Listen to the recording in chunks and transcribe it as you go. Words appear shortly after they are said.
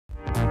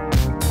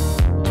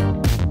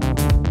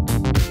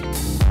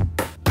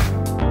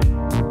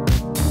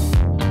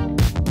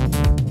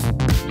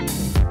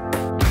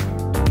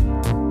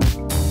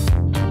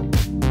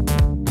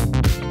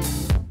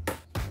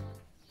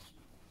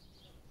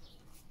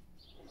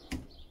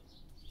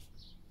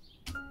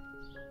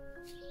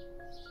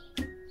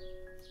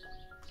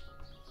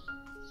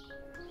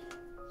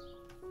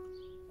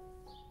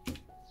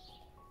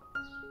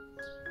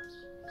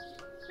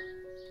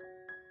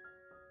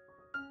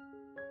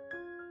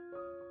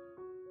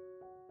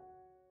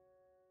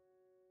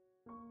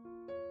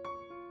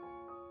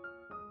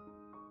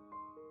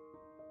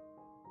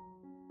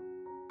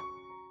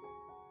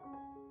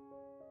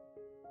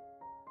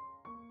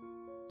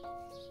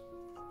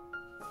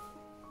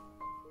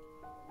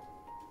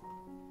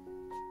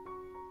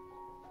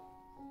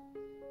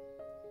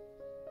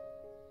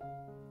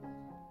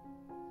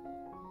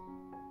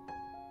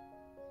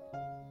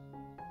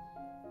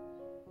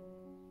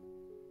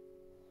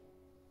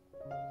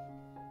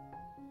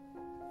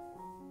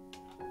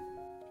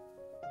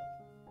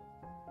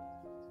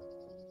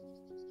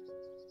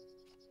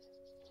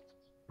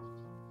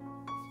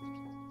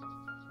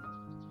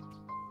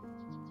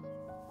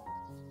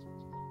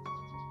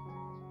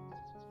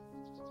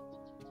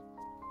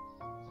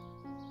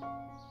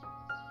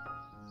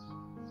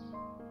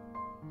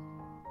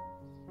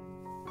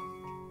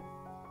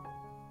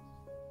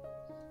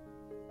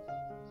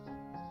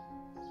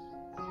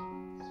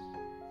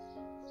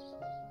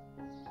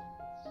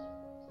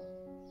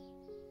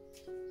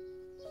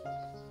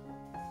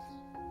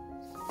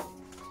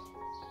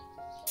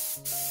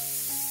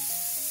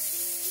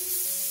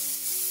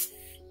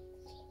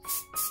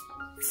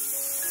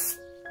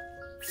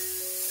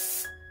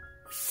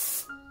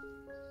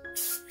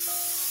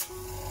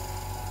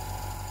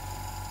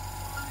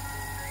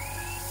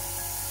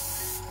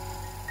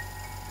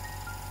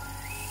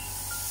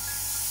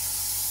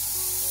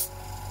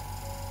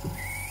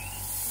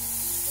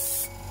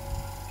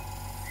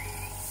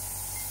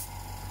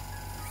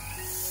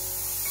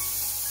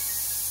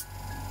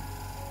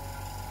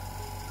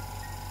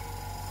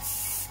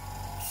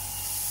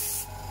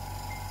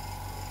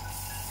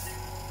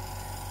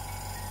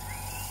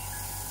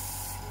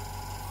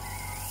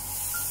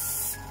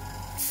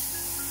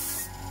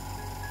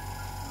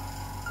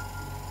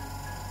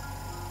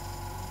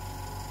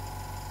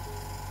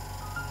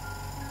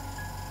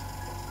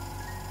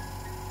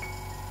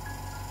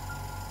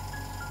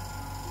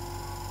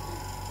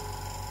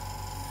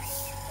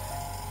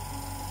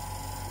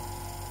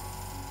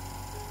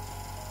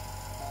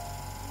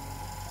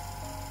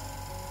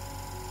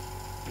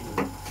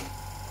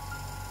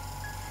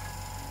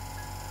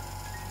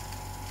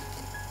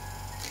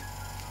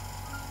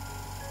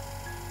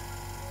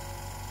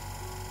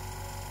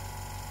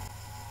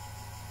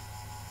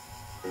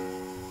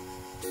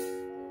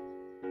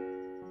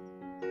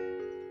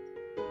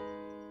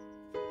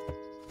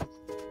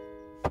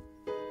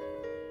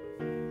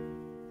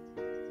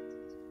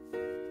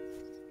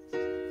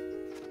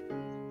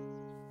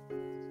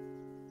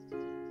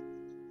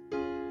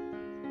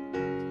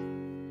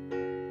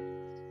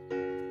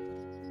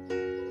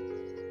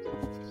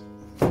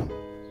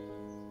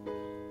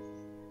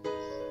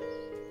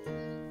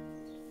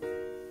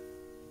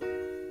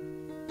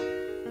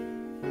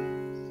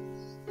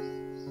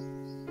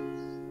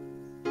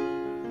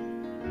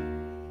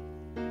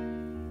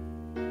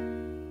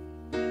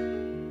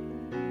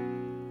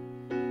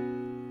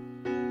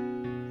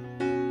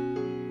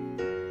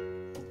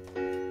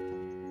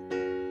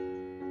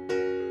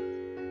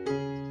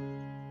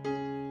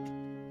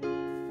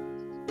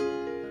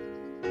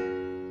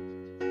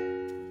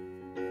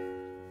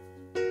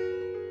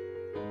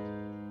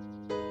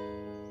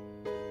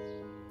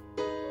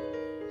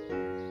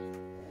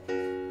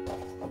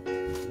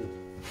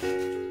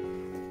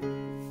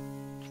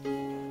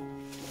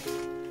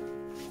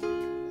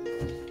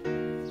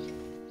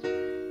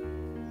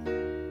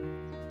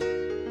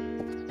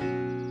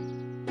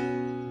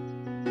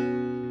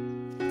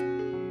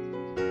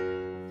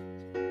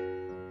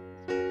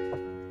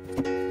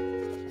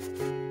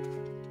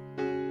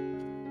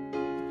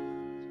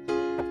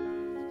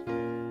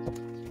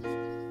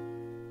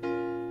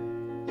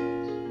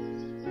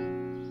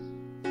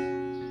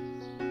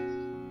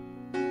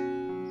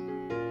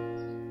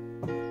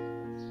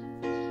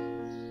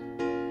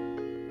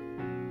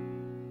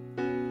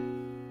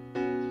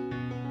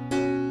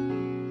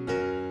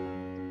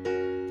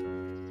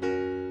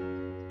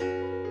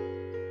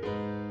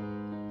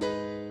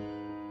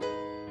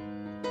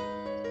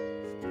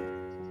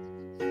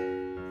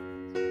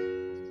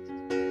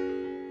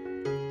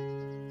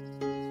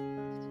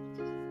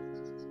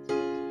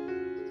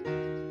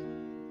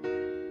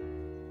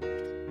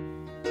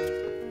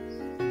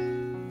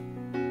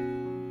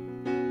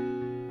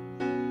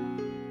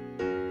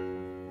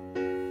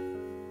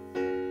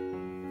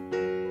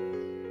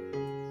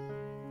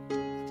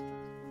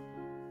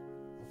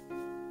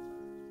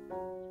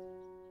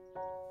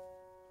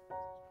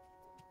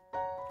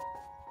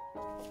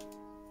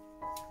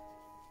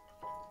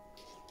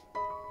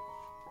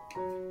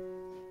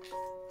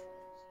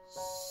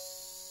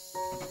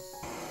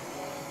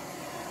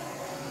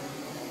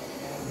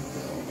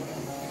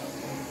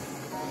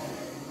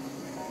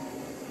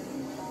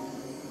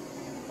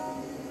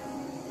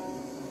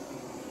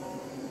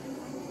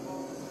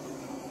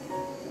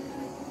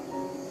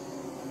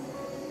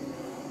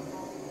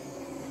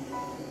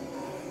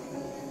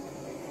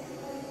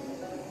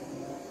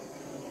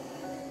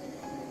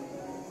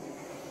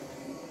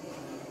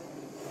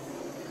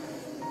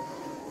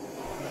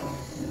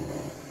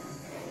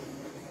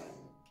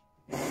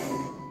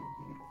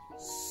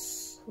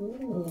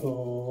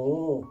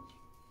Oh.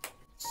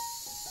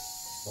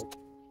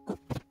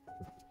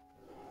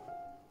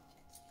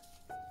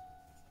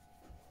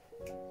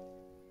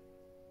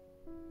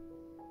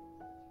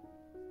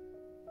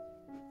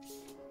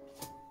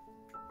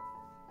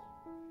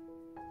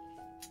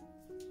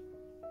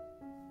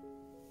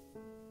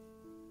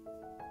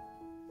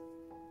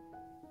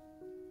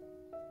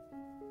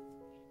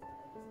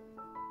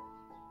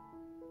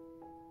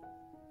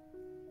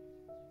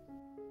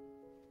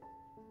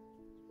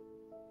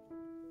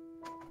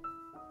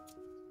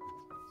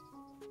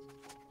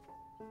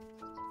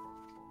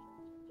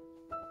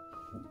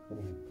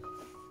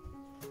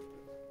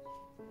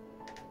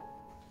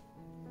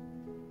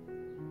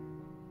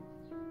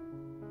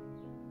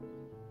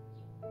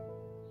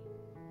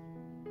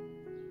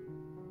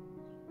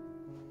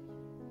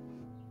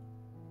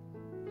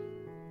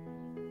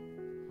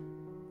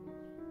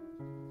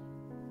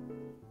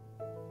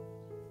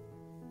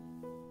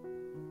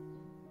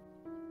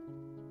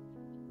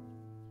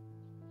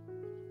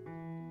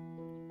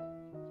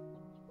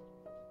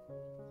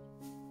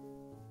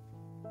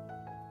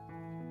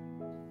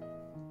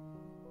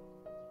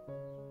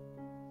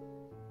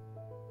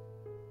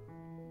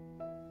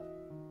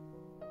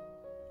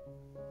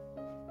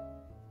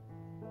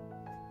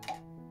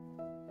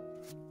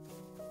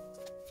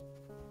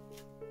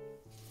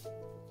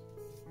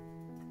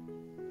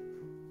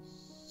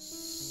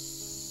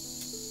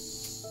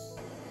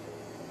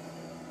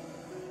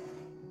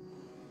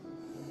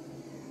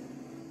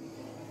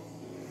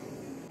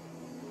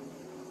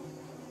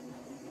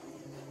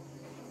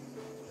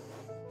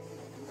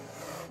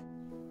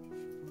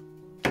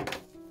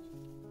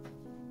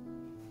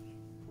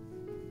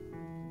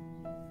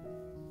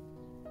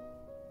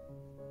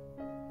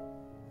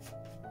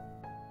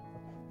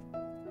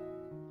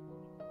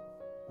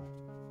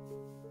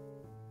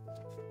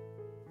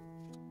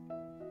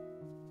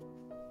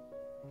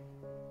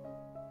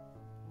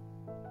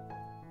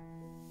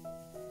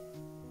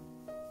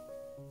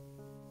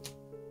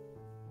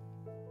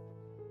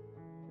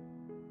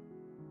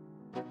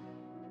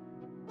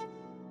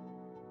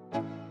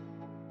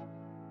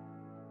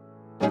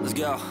 Let's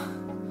go.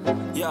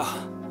 Yo,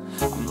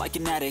 I'm like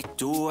an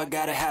addict, ooh, I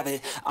gotta have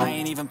it. I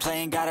ain't even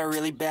playing, got a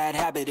really bad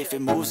habit. If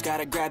it moves,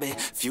 gotta grab it,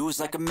 fuse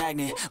like a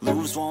magnet.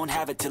 Lose, won't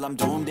have it till I'm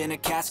doomed in a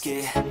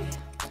casket.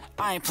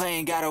 I ain't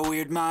playing, got a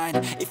weird mind.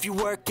 If you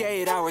work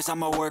 8 hours,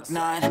 I'ma work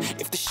 9.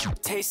 If the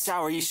shit tastes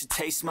sour, you should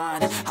taste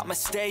mine. I'ma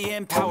stay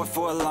in power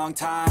for a long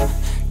time.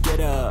 Get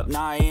up,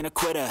 nah, I ain't a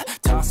quitter.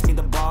 Toss me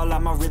the ball,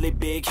 I'm a really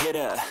big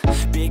hitter.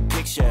 Big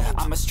picture,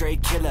 I'm a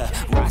straight killer.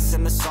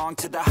 Rising the song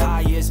to the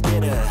highest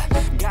bidder.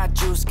 Got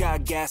juice,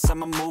 got gas,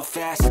 I'ma move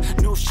fast.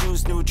 New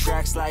shoes, new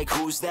tracks, like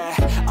who's that?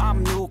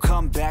 I'm new,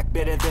 come back,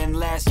 better than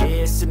last.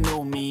 Yeah, it's a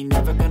new me,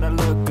 never gonna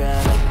look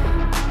back.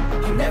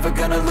 I'm never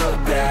gonna look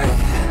back.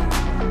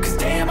 Cause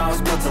damn, I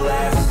was built to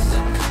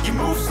last. You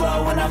move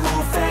slow and I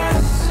move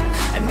fast,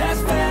 and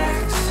that's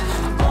facts.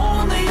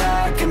 Only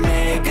I can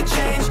make a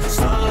change.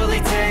 Slowly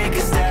take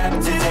a step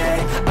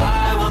today.